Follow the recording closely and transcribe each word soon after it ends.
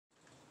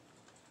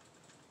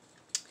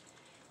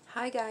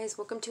Hi guys,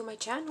 welcome to my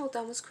channel,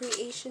 Dama's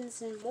Creations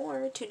and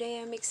more.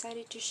 Today I'm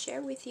excited to share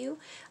with you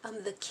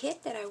the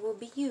kit that I will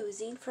be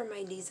using for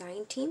my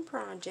design team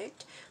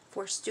project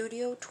for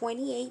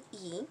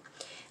Studio28e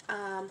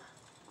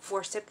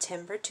for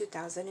September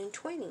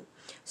 2020.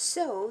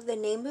 So the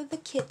name of the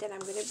kit that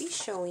I'm going to be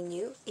showing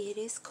you, it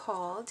is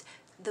called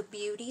The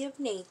Beauty of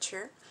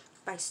Nature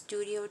by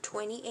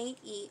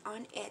Studio28e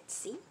on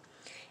Etsy.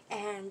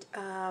 And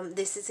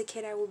this is a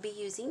kit I will be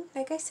using,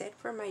 like I said,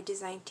 for my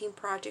design team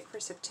project for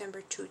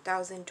September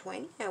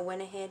 2020. I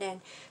went ahead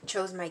and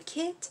chose my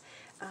kit.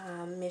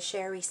 Miss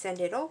Sherry sent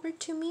it over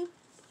to me.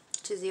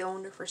 She's the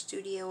owner for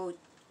Studio28e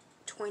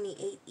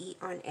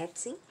on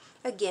Etsy.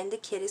 Again, the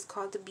kit is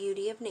called The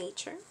Beauty of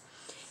Nature.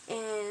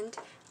 And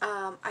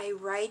I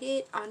write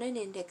it on an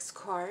index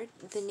card,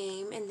 the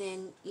name, and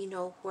then, you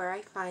know, where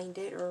I find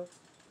it, or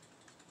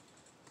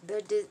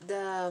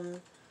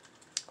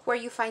where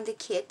you find the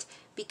kit,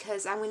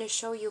 because I'm going to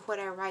show you what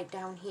I write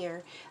down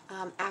here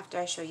after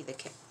I show you the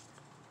kit.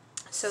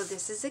 So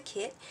this is a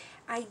kit.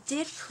 I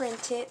did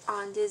print it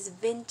on this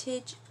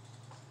vintage,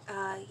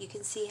 you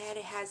can see how it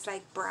has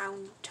like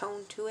brown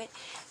tone to it.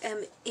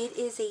 It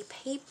is a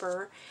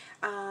paper,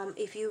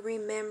 if you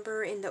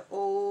remember in the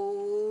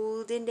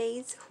olden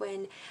days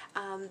when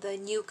the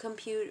new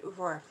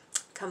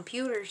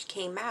computers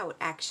came out,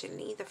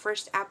 actually the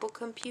first Apple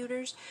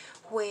computers,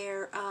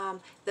 where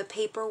the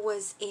paper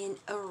was in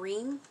a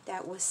ring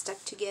that was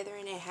stuck together,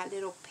 and it had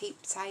little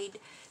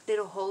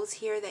little holes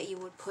here that you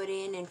would put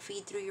in and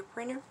feed through your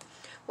printer.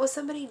 Well,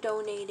 somebody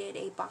donated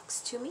a box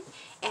to me,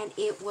 and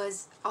it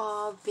was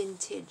all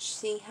vintage.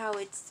 See how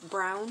it's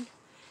brown?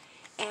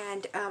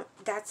 And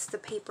that's the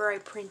paper I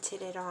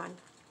printed it on.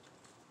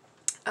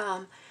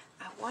 I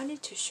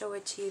wanted to show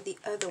it to you the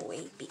other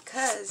way,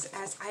 because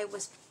as I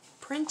was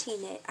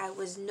printing it, I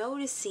was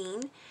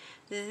noticing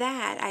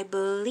that I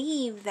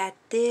believe that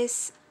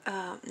this,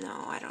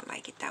 no, I don't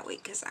like it that way,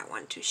 because I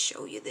want to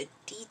show you the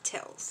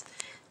details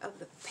of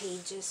the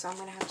pages, so I'm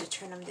going to have to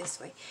turn them this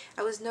way.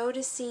 I was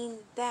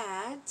noticing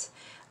that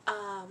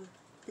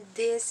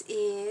this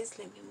is,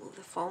 let me move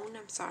the phone,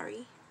 I'm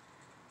sorry.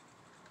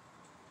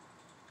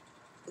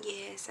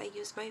 Yes, I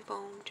use my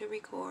phone to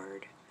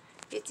record.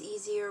 It's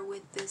easier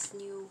with this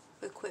new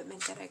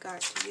equipment that I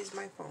got to use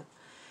my phone.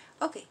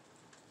 Okay,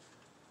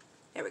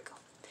 there we go.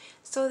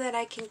 So that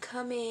I can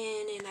come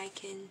in and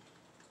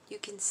you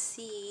can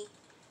see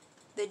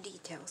the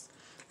details.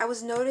 I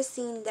was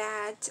noticing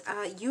that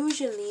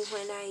usually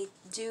when I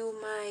do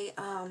my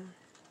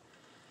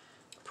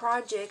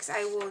projects,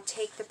 I will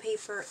take the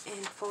paper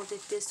and fold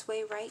it this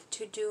way, right,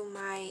 to do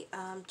my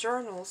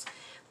journals,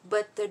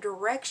 but the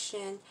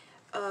direction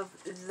of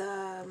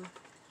the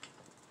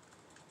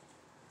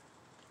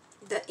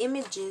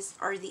images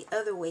are the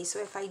other way. So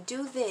if I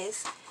do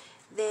this,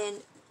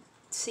 then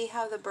see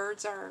how the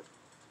birds are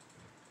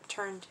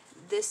turned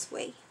this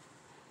way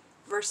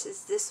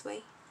versus this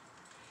way.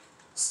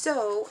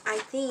 So I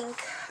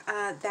think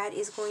that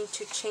is going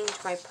to change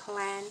my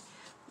plan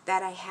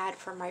that I had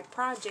for my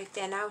project,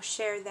 and I'll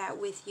share that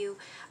with you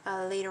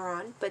later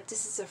on. But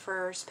this is the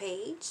first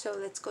page, so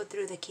let's go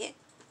through the kit.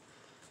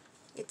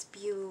 It's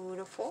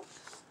beautiful.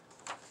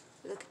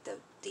 Look at the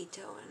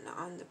detail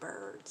on the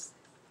birds.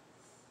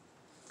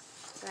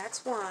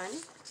 That's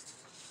one.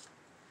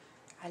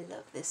 I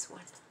love this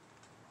one.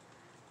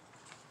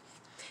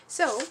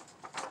 So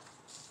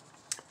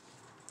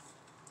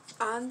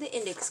on the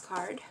index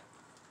card,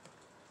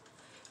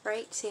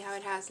 right, see how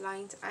it has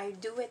lines? I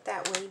do it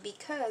that way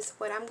because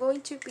what I'm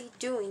going to be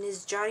doing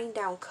is jotting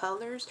down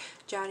colors,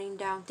 jotting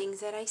down things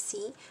that I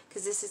see,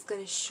 because this is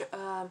going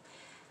to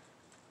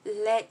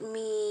let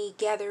me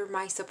gather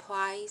my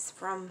supplies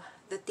from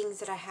the things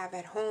that I have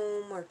at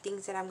home, or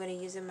things that I'm going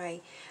to use in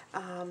my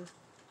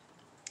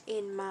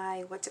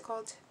what's it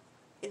called,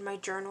 in my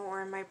journal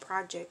or in my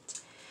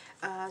project.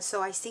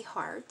 So I see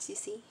hearts, you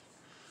see,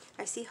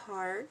 I see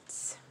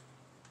hearts,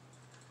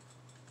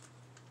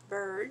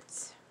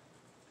 birds,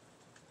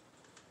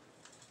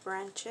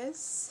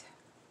 branches,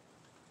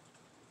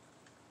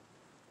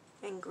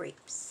 and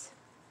grapes.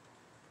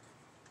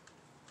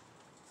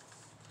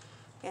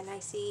 And I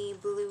see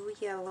blue,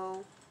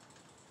 yellow,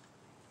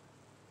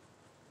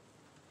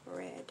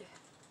 red,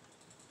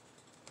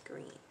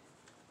 green.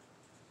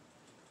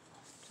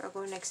 So I'll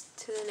go next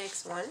to the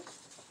next one.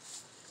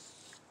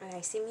 And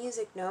I see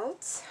music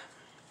notes.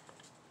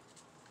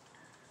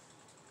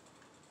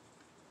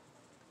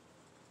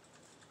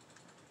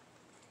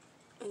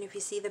 And if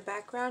you see the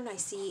background, I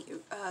see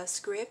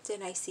script,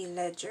 and I see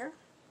ledger.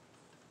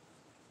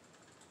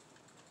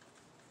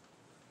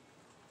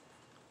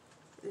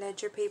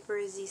 Ledger paper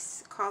is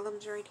these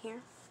columns right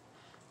here.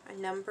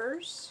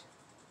 Numbers.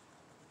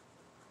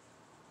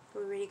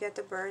 We already got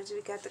the birds,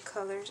 we got the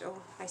colors.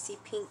 Oh, I see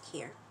pink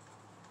here.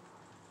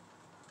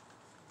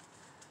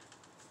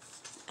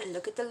 And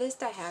look at the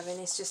list I have, and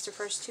it's just the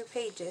first 2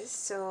 pages.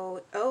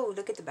 So, oh,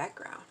 look at the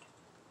background.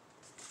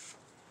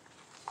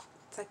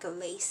 It's like a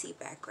lacy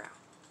background.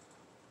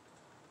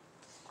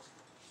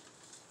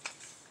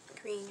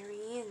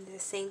 greenery and the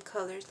same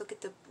colors. Look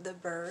at the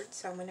birds.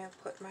 So I'm going to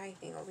put my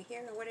thing over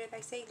here. What did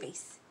I say?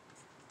 Lace.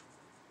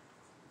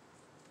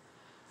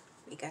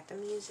 We got the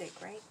music,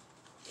 right?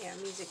 Yeah,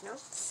 music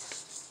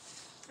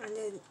notes. And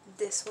then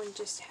this one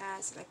just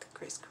has like a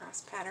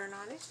crisscross pattern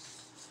on it.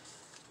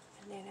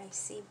 And then I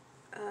see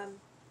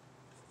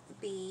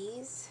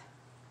bees.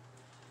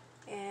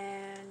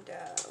 And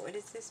what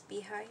is this?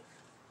 Beehive.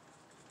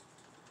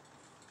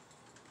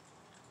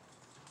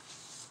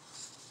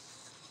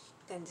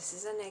 Then this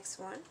is the next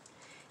one.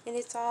 And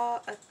it's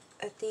all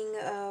a thing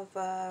of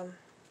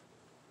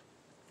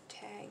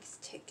tags,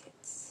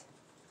 tickets.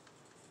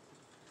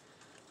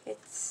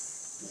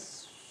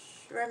 It's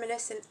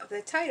reminiscent of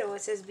the title.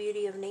 It says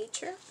Beauty of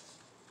Nature.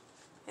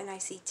 And I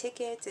see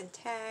tickets and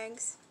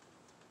tags.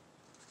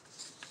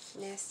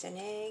 Nest and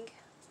egg.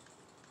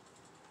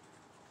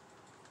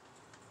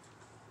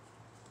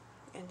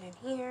 And then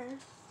here.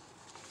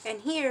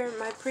 And here,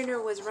 my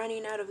printer was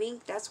running out of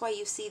ink. That's why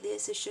you see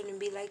this. It shouldn't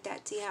be like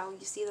that. See how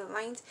you see the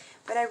lines?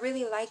 But I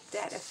really like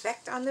that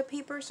effect on the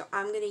paper, so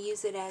I'm going to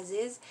use it as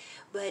is.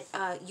 But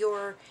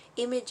your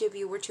image, if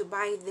you were to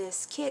buy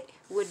this kit,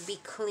 would be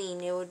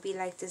clean. It would be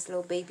like this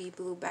little baby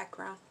blue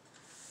background.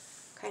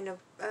 Kind of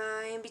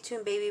in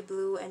between baby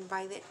blue and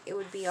violet. It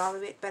would be all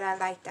of it. But I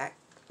like that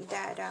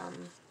I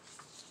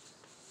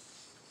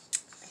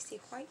see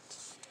white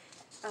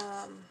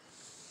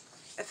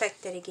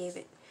effect that it gave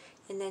it.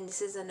 And then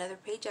this is another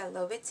page. I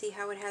love it. See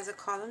how it has a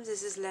columns?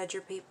 This is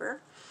ledger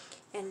paper.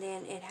 And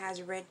then it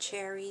has red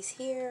cherries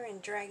here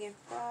and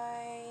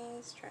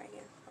dragonflies.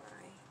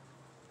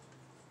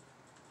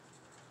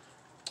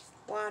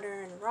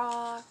 Water and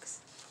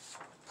rocks.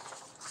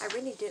 I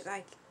really did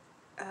like,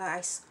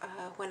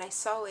 when I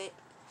saw it,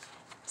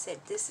 I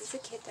said, this is a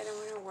kit that I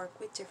want to work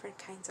with different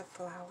kinds of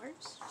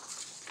flowers.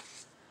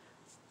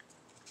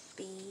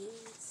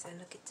 Bees. And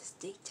look at this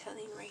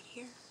detailing right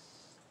here.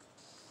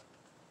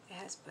 It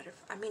has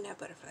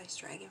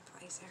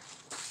dragonflies there.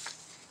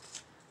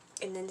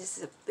 And then this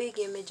is a big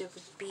image of a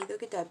bee.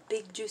 Look at that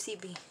big juicy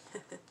bee.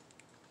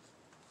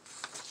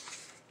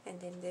 And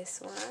then this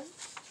one.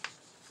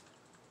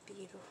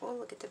 Beautiful.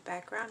 Look at the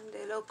background. The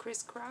little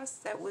crisscross.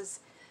 That was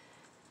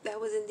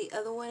in the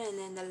other one. And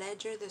then the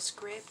ledger, the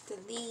script, the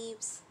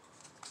leaves.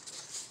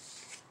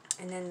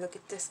 And then look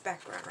at this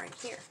background right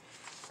here.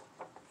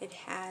 It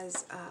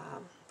has,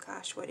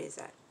 gosh, what is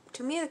that?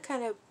 To me, it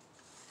kind of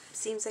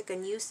seems like a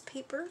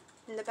newspaper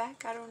in the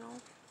back. I don't know.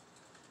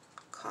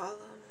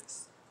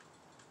 Columns.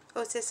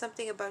 Oh, it says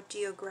something about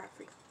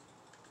geography.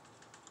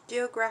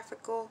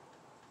 Geographical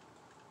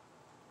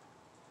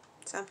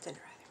something or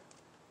other.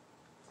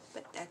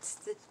 But that's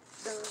the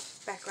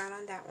background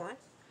on that one.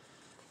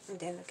 And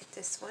then look at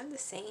this one. The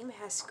same. It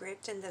has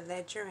script and the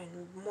ledger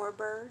and more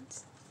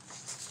birds.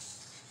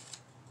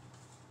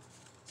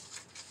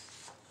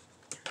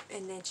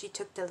 And then she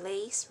took the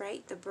lace,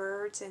 right? The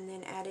birds, and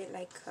then added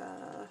like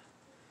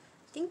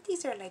I think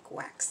these are like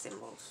wax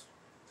symbols.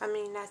 I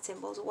mean, not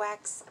symbols,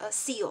 wax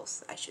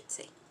seals, I should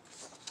say.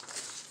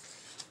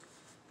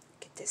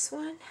 Look at this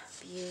one.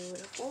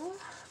 Beautiful.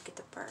 Look at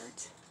the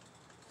birds.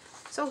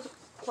 So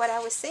what I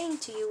was saying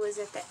to you was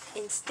that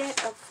instead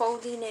of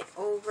folding it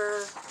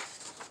over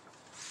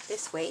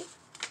this way,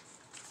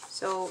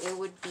 so it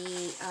would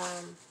be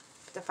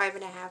the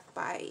 5.5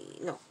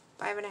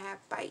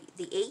 by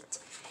the 8.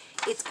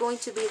 It's going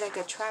to be like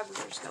a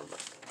traveler's notebook.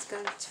 It's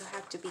going to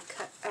have to be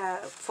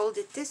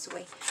folded this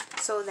way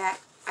so that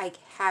I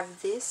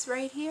have this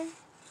right here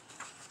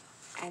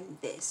and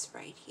this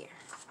right here,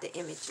 the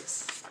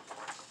images.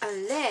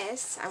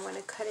 Unless I want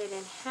to cut it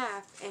in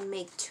half and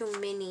make too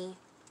many,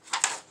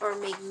 or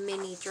make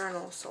mini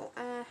journals. So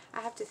I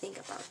have to think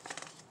about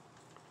that.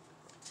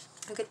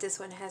 Look at this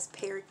one. It has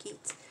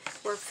parakeets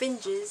or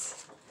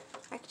finches.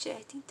 Actually,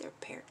 I think they're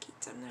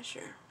parakeets. I'm not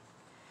sure.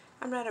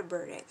 I'm not a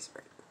bird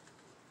expert.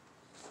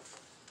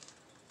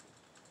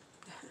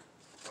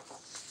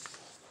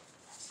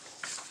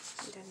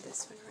 And then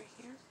this one right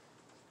here.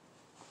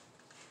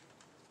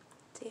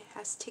 See, it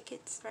has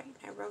tickets, right?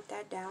 I wrote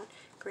that down.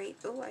 Great.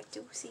 Oh, I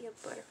do see a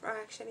butterfly. Oh,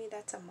 actually,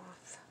 that's a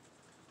moth.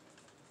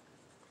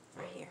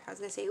 Right here. I was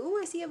going to say, oh,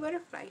 I see a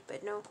butterfly.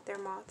 But no, they're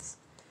moths.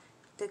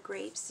 The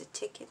grapes, the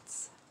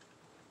tickets.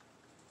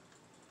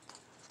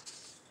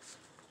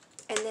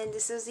 And then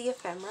this is the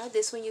ephemera.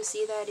 This one you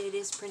see that it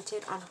is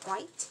printed on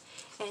white.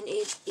 And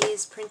it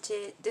is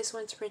printed, this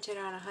one's printed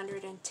on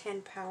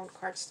 110-pound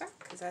cardstock.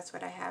 Because that's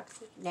what I have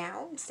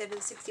now instead of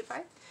the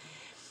 65.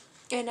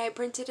 And I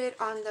printed it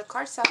on the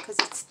cardstock because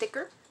it's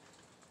thicker.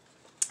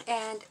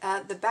 And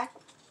the back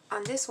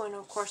on this one,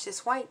 of course, is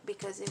white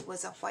because it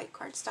was a white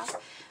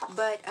cardstock.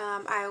 But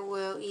I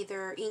will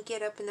either ink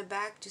it up in the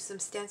back, do some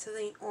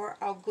stenciling, or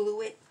I'll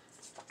glue it.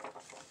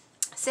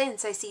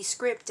 Since I see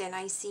script and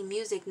I see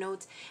music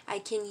notes, I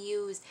can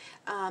use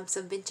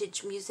some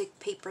vintage music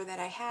paper that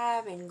I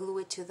have and glue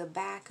it to the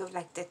back of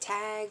like the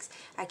tags.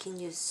 I can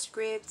use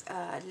script,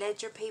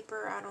 ledger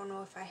paper. I don't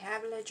know if I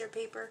have ledger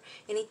paper,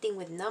 anything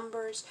with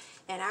numbers.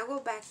 And I'll go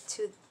back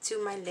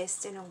to my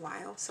list in a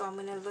while. So I'm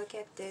going to look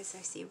at this.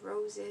 I see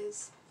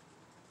roses.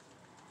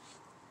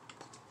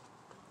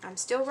 I'm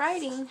still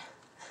writing.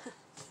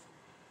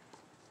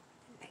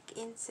 Like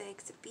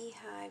insects, a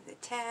beehive, the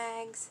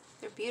tags.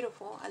 They're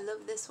beautiful. I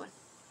love this one.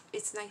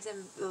 It's nice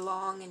and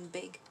long and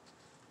big.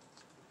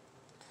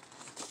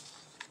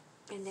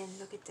 And then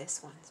look at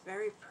this one. It's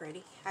very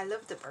pretty. I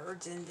love the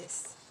birds in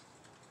this.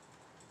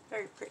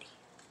 Very pretty.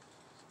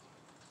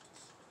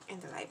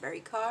 And the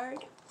library card.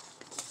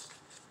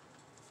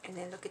 And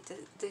then look at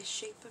the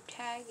shape of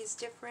tag is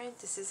different.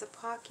 This is a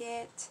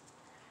pocket.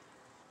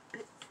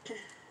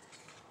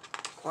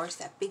 Of course,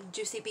 that big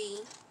juicy bee.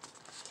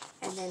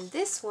 And then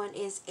this one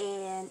is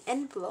an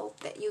envelope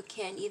that you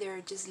can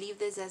either just leave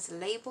this as a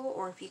label,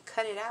 or if you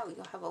cut it out,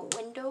 you'll have a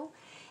window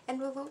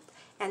envelope.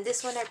 And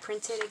this one I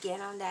printed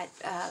again on that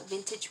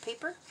vintage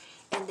paper.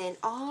 And then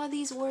all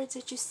these words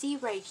that you see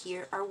right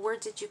here are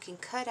words that you can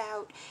cut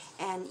out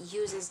and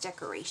use as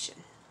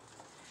decoration.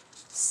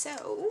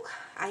 So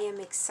I am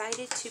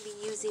excited to be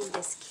using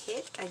this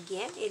kit.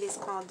 Again, it is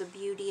called The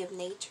Beauty of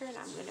Nature, and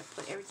I'm going to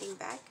put everything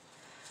back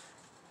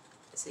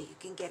so you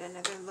can get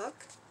another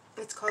look.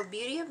 It's called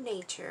Beauty of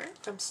Nature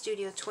from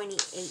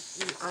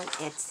Studio28e on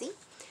Etsy.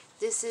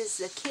 This is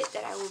the kit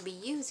that I will be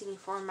using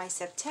for my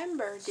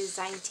September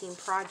design team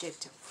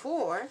project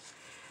for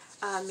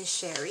Miss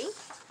Sherry,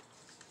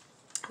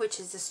 which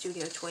is the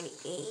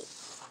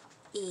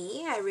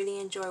Studio28e. I really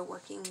enjoy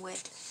working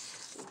with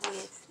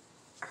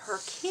her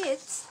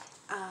kits.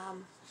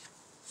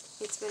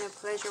 It's been a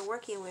pleasure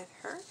working with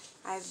her.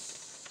 I've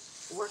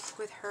worked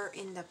with her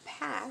in the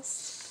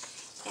past,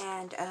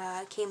 and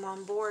came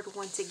on board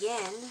once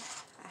again.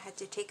 I had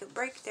to take a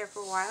break there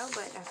for a while,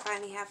 but I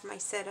finally have my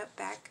setup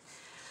back.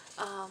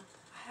 I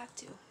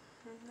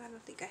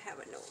don't think I have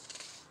a note.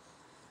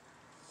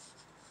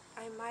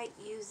 I might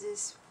use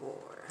this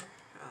for,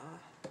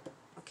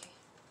 okay.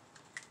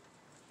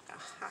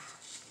 Aha.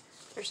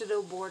 There's a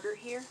little border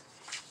here,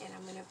 and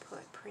I'm going to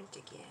put print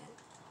again,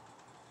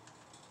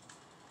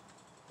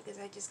 because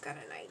I just got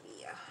an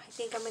idea. I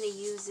think I'm going to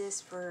use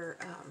this for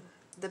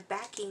the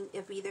backing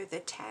of either the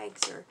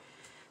tags or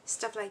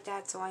stuff like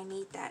that, so I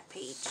need that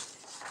page.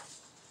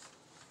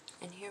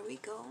 And here we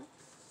go.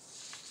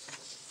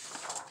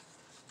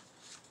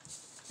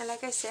 And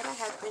like I said, I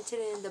have printed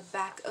it in the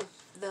back of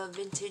the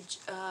vintage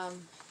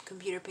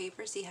computer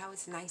paper. See how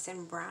it's nice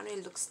and brown?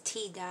 It looks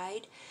tea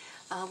dyed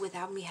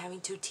without me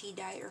having to tea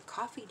dye or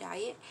coffee dye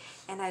it.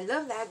 And I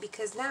love that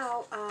because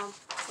now, well,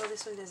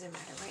 this one doesn't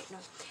matter, right? No,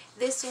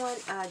 this one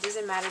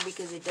doesn't matter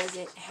because it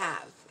doesn't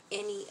have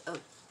any of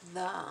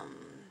the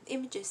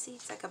images. See,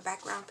 it's like a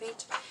background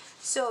page.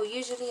 So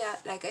usually,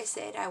 like I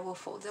said, I will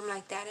fold them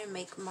like that and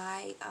make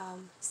my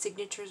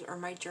signatures or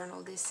my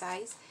journal this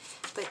size.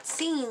 But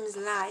seems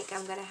like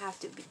I'm gonna have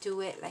to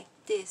do it like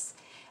this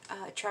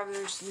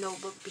traveler's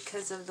notebook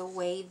because of the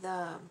way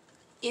the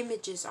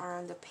images are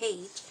on the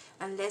page.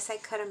 Unless I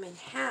cut them in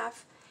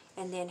half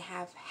and then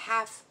have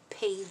half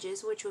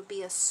pages, which would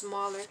be a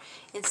smaller,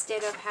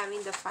 instead of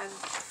having the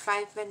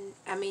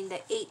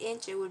the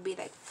 8-inch, it would be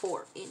like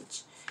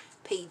 4-inch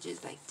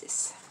pages like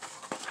this.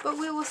 But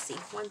we will see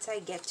once I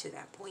get to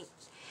that point.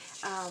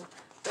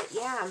 But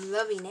yeah, I'm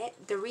loving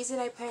it. The reason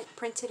I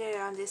printed it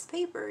on this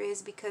paper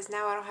is because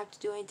now I don't have to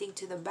do anything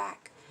to the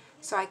back.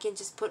 So I can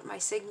just put my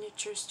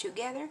signatures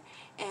together,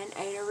 and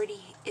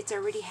it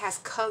already has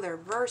color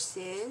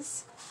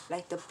versus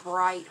like the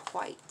bright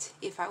white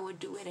if I would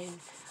do it in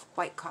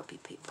white copy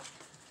paper.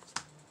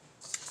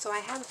 So I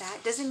have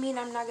that. Doesn't mean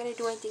I'm not going to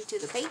do anything to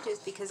the pages,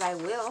 because I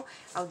will.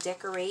 I'll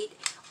decorate,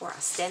 or I'll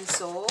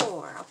stencil,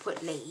 or I'll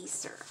put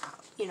lace, or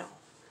you know,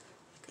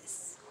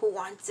 because who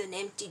wants an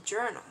empty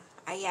journal?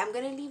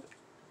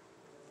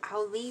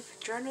 I'll leave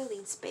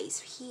journaling space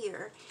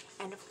here,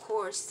 and of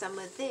course some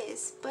of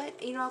this,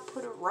 but you know, I'll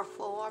put a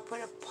ruffle, I'll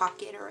put a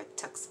pocket or a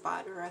tuck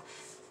spot, or a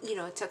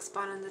tuck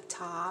spot on the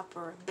top,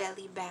 or a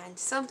belly band,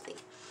 something.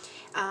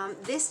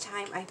 This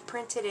time I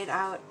printed it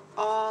out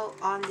all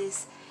on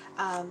this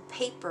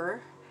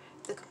paper,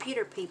 the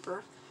computer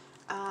paper,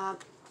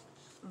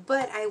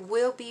 but I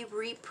will be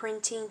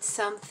reprinting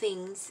some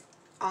things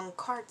on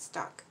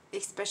cardstock,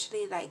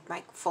 especially like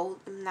my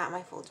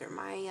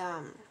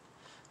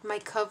my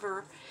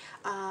cover,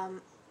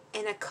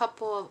 and a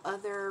couple of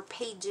other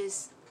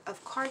pages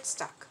of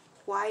cardstock.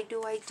 Why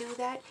do I do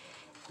that?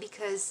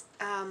 Because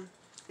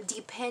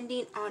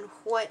depending on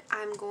what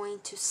I'm going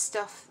to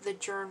stuff the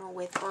journal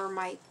with, or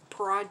my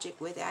project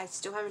with it, I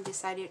still haven't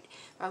decided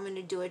if I'm going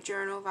to do a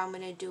journal, if I'm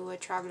going to do a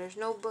traveler's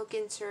notebook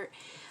insert,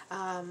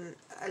 a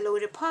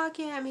loaded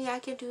pocket. I mean, I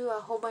can do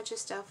a whole bunch of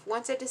stuff.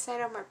 Once I decide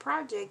on my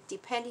project,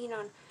 depending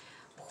on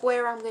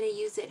where I'm going to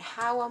use it,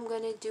 how I'm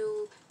going to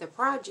do the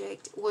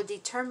project, will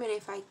determine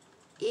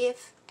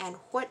if and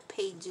what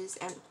pages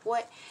and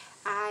what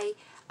I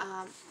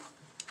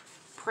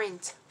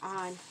print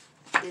on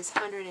this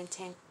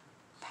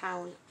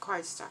 110-pound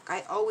cardstock.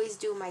 I always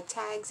do my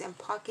tags and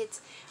pockets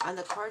on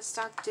the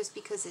cardstock just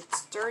because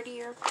it's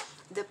sturdier.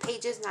 The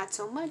pages not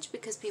so much,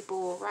 because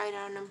people will write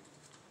on them,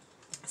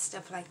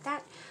 stuff like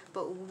that.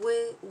 But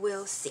we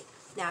will see.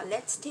 Now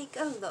let's take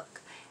a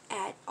look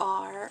at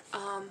our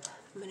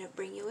I'm going to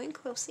bring you in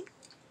closely.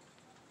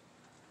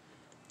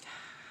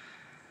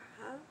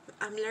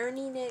 I'm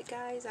learning it,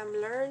 guys. I'm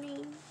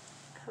learning.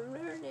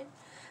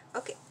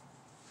 Okay,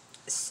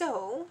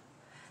 so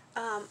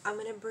I'm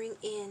gonna bring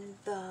in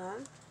the,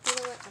 you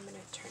know what, I'm gonna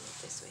turn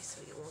it this way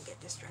so you won't get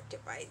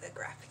distracted by the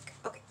graphic.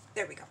 Okay,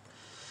 there we go.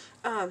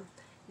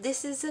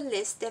 This is a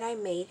list that I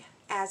made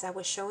as I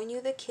was showing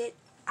you the kit.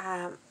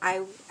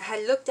 I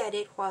had looked at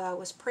it while I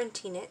was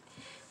printing it,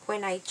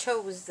 when I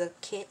chose the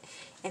kit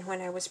and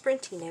when I was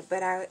printing it,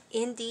 but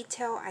in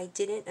detail I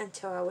didn't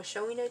until I was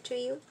showing it to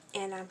you,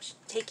 and I'm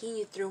taking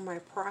you through my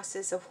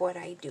process of what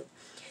I do.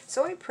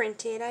 So I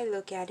print it, I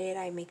look at it,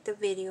 I make the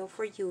video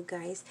for you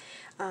guys.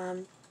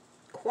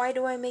 Why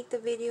do I make the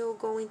video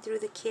going through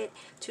the kit?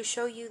 To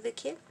show you the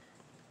kit,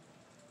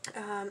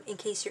 in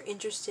case you're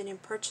interested in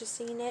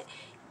purchasing it.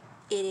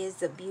 It is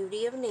The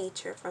Beauty of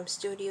Nature from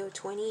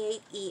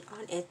Studio28e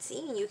on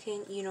Etsy. And you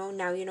can,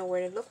 now you know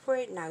where to look for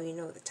it. Now you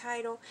know the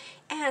title.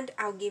 And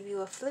I'll give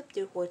you a flip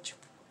through, which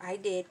I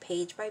did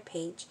page by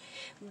page.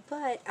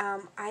 But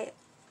I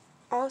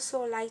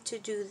also like to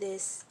do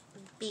this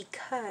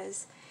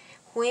because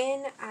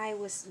when I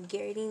was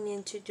getting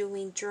into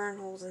doing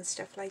journals and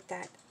stuff like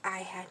that, I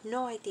had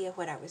no idea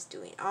what I was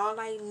doing. All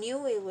I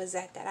knew it was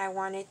that I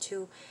wanted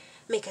to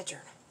make a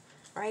journal.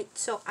 Right,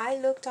 so I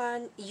looked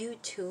on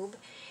YouTube,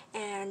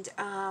 and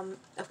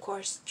of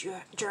course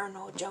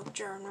journal, junk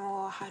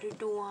journal, how to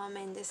do them,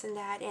 and this and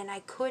that, and I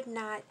could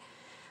not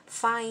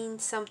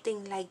find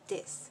something like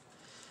this.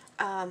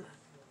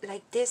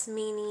 Like this,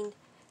 meaning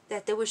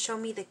that they would show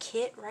me the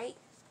kit, right?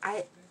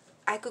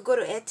 I could go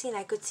to Etsy and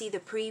I could see the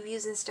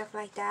previews and stuff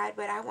like that,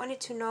 but I wanted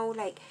to know,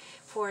 like,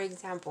 for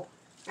example,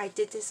 I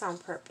did this on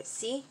purpose.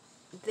 See,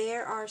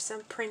 there are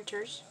some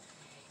printers.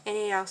 And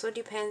it also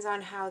depends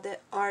on how the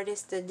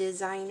artist, the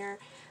designer,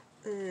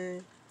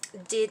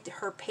 did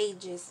her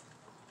pages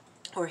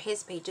or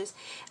his pages.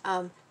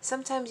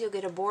 Sometimes you'll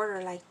get a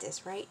border like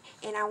this, right?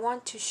 And I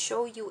want to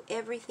show you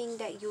everything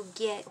that you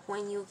get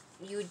when you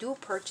do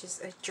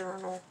purchase a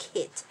journal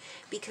kit.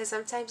 Because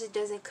sometimes it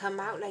doesn't come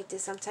out like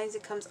this. Sometimes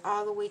it comes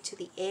all the way to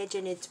the edge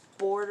and it's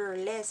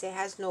borderless. It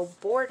has no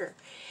border.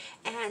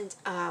 And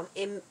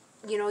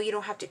you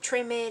don't have to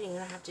trim it and you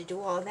don't have to do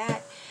all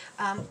that.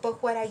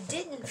 But what I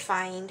didn't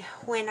find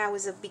when I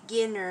was a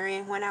beginner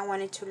and when I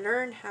wanted to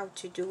learn how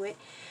to do it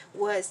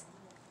was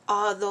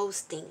all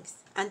those things.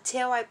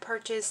 Until I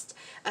purchased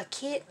a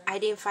kit, I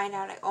didn't find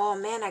out, like, oh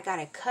man, I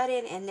gotta cut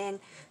it, and then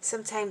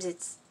sometimes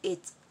it's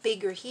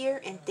bigger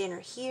here and thinner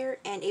here,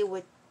 and it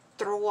would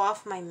throw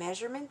off my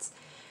measurements.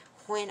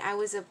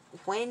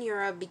 When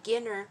you're a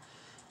beginner,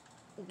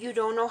 you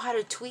don't know how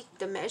to tweak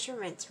the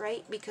measurements,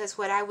 right? Because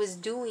what I was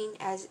doing,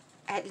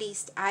 at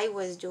least I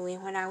was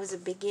doing when I was a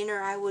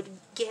beginner, I would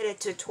get a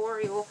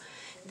tutorial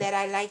that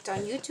I liked on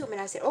YouTube, and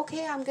I said,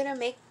 okay, I'm gonna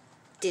make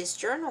this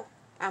journal.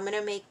 I'm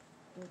gonna make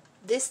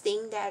this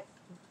thing that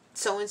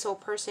so-and-so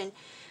person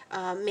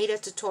made a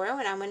tutorial,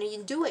 and I'm gonna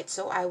do it.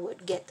 So I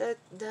would get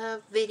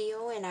the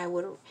video, and I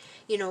would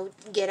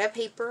get a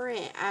paper,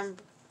 and I'm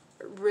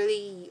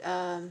really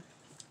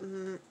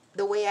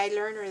the way I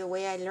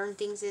learn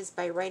things is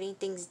by writing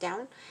things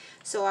down.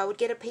 So I would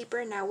get a paper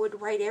and I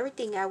would write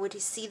everything. I would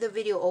see the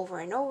video over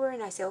and over,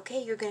 and I say,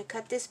 okay, you're going to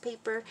cut this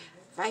paper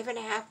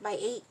 5.5 by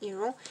 8,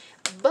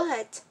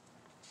 But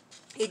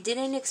it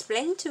didn't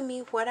explain to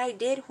me what I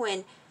did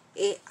when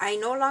I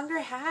no longer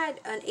had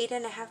an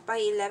 8.5 by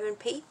 11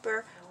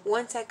 paper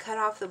once I cut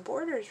off the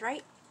borders,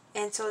 right?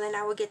 And so then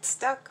I would get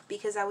stuck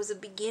because I was a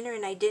beginner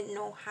and I didn't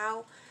know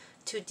how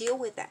to deal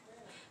with that.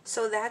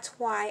 So that's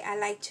why I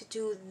like to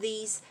do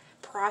these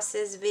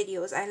process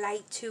videos. I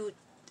like to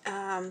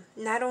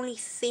not only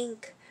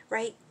think,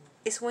 right?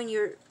 It's when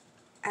you're,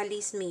 at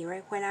least me,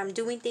 right? When I'm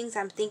doing things,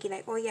 I'm thinking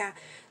like, oh yeah,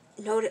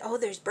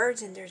 there's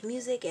birds and there's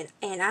music,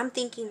 and I'm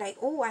thinking like,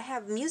 oh, I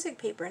have music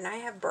paper and I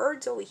have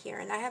birds over here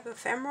and I have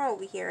ephemera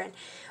over here, and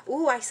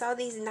oh, I saw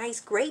these nice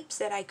grapes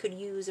that I could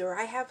use, or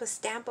I have a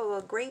stamp of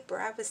a grape,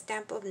 or I have a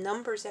stamp of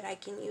numbers that I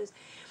can use.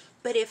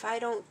 But if I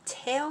don't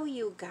tell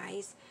you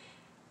guys,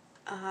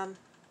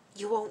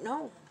 you won't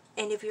know.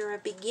 And if you're a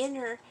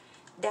beginner,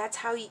 that's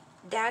how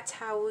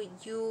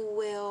you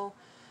will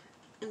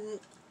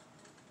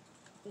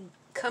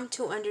come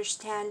to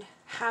understand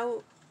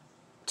how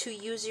to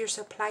use your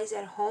supplies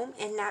at home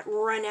and not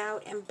run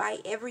out and buy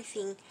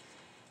everything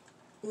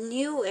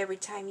new every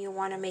time you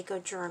want to make a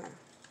journal.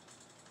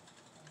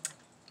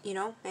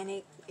 And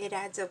it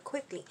adds up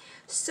quickly.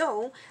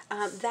 So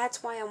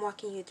that's why I'm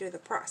walking you through the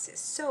process.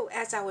 So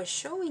as I was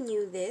showing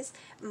you this,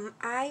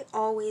 I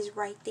always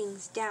write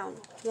things down.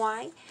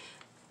 Why?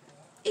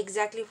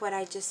 Exactly what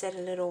I just said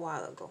a little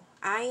while ago.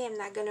 I am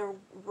not going to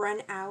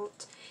run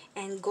out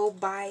and go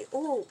buy,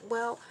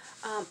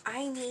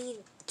 I need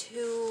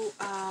to,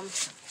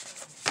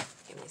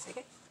 give me a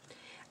second.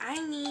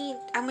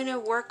 I'm going to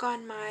work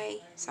on my,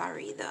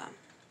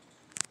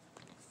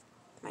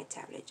 my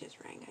tablet just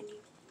rang.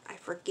 I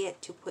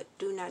forget to put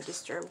do not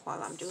disturb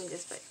while I'm doing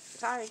this, but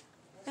sorry.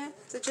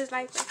 So just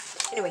like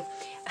that. Anyway,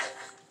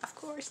 of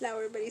course now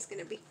everybody's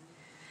going to be,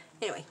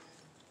 anyway.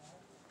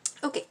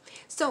 Okay,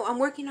 so I'm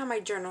working on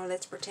my journal,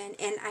 let's pretend,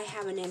 and I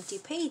have an empty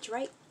page,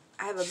 right?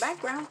 I have a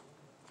background,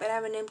 If I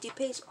have an empty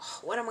page, oh,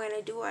 what am I going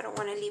to do? I don't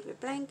want to leave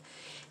it blank.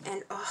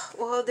 And, oh,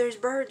 well, there's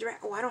birds, right?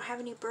 Oh, I don't have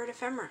any bird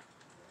ephemera.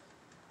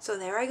 So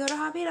there I go to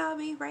Hobby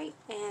Lobby, right?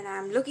 And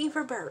I'm looking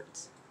for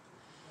birds.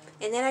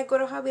 And then I go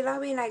to Hobby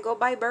Lobby and I go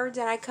buy birds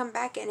and I come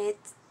back and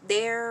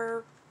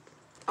they're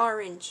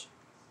orange.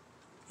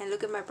 And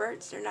look at my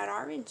birds. They're not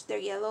orange. They're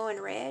yellow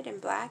and red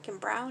and black and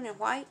brown and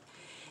white.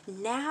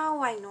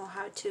 Now I know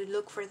how to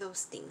look for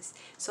those things.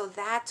 So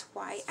that's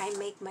why I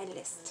make my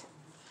list.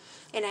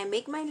 And I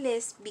make my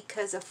list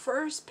because the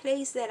first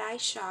place that I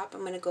shop,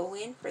 I'm going to go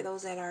in for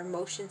those that are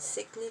motion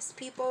sickness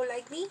people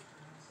like me.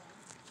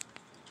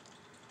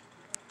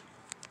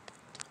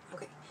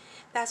 Okay.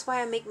 That's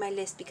why I make my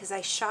list, because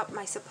I shop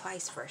my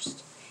supplies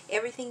first.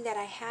 Everything that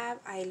I have,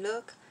 I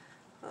look.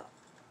 Oh,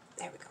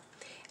 there we go.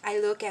 I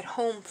look at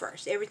home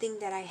first, everything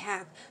that I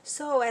have.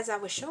 So as I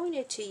was showing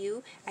it to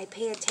you, I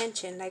pay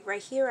attention. Like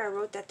right here, I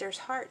wrote that there's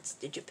hearts.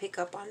 Did you pick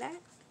up on that?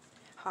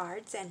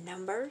 Hearts and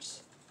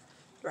numbers,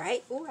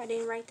 right? Oh, I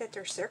didn't write that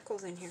there's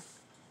circles in here.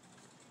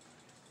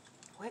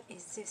 What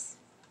is this?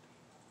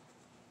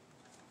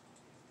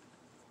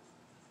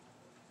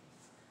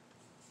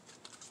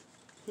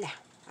 Now,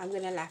 I'm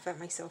going to laugh at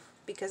myself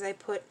because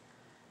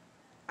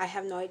I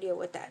have no idea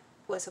what that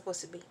was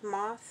supposed to be.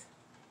 Moth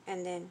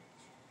and then...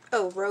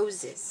 oh,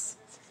 roses.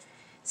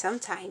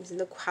 Sometimes,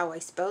 look how I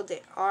spelled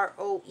it.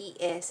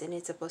 R-O-E-S, and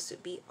it's supposed to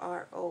be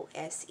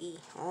R-O-S-E.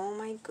 Oh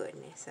my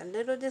goodness. A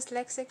little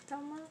dyslexic,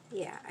 Thelma?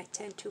 Yeah, I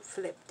tend to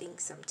flip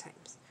things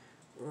sometimes.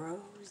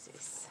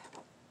 Roses.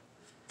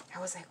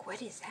 I was like,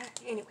 what is that?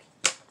 Anyway.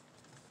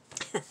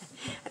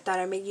 I thought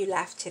I'd make you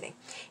laugh today.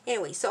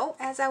 Anyway, so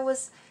as I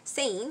was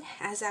saying,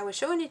 as I was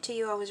showing it to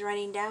you, I was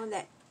writing down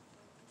that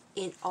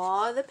in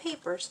all the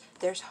papers,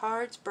 there's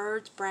hearts,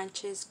 birds,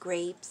 branches,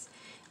 grapes,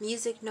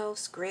 music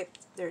notes, script,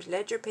 there's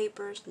ledger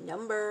papers,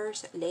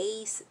 numbers,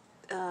 lace,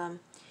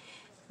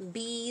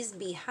 bees,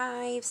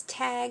 beehives,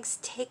 tags,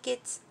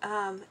 tickets,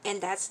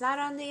 and that's not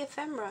on the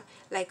ephemera,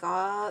 like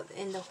all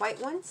in the white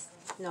ones.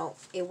 No,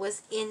 it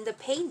was in the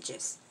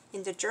pages,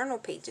 in the journal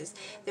pages.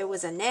 There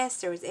was a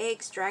nest, there was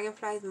eggs,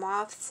 dragonflies,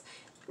 moths,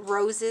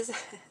 roses,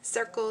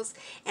 circles,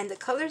 and the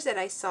colors that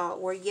I saw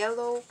were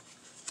yellow,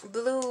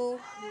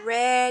 blue,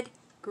 red,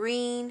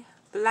 green,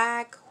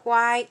 black,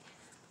 white.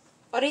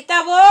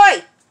 Ahorita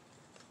voy!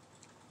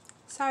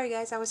 Sorry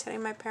guys, I was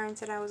telling my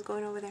parents that I was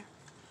going over there.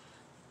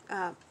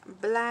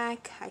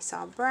 Black, I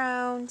saw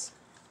browns.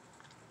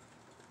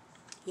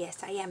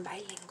 Yes, I am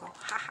bilingual.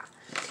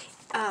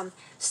 Haha.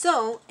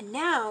 So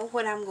now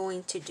what I'm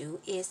going to do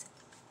is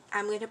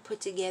I'm going to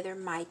put together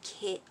my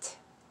kit.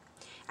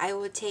 I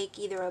will take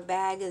either a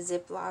bag, a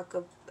Ziploc,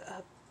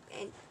 a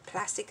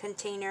plastic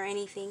container,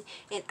 anything,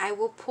 and I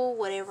will pull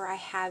whatever I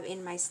have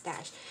in my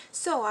stash.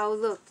 So I'll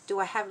look, do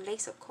I have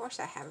lace? Of course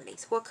I have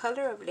lace. What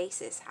color of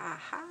laces?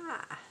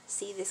 Aha!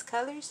 See these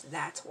colors?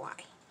 That's why.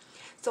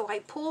 So I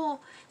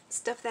pull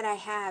stuff that I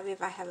have.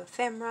 If I have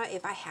ephemera,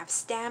 if I have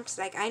stamps,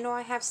 like I know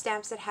I have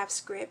stamps that have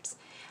scripts.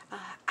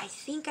 I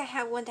think I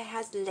have one that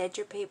has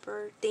ledger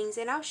paper things,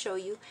 and I'll show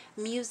you.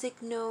 Music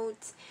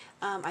notes.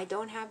 I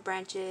don't have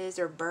branches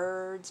or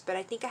birds, but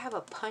I think I have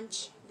a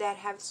punch that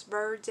has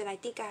birds, and I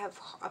think I have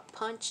a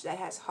punch that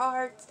has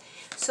hearts.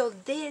 So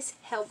this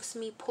helps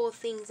me pull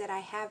things that I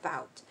have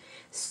out.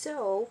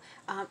 So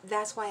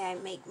that's why I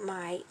make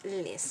my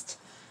list.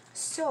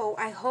 So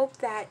I hope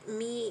that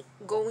me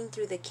going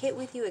through the kit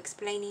with you,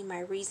 explaining my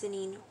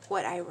reasoning,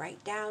 what I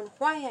write down,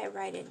 why I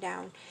write it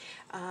down,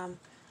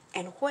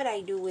 and what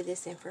I do with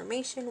this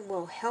information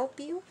will help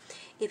you.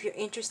 If you're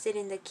interested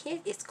in the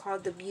kit, it's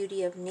called The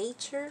Beauty of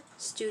Nature,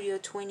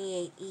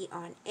 Studio28e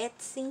on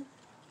Etsy.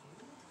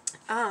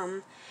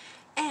 I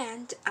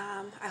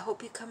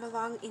hope you come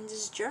along in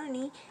this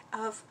journey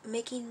of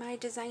making my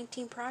design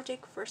team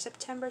project for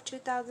September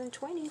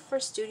 2020 for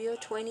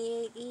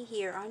Studio28e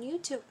here on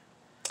YouTube.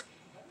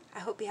 I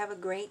hope you have a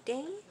great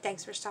day.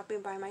 Thanks for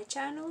stopping by my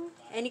channel.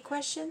 Any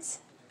questions?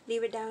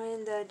 Leave it down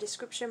in the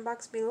description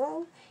box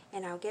below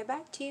and I'll get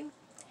back to you.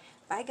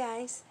 Bye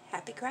guys.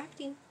 Happy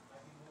crafting.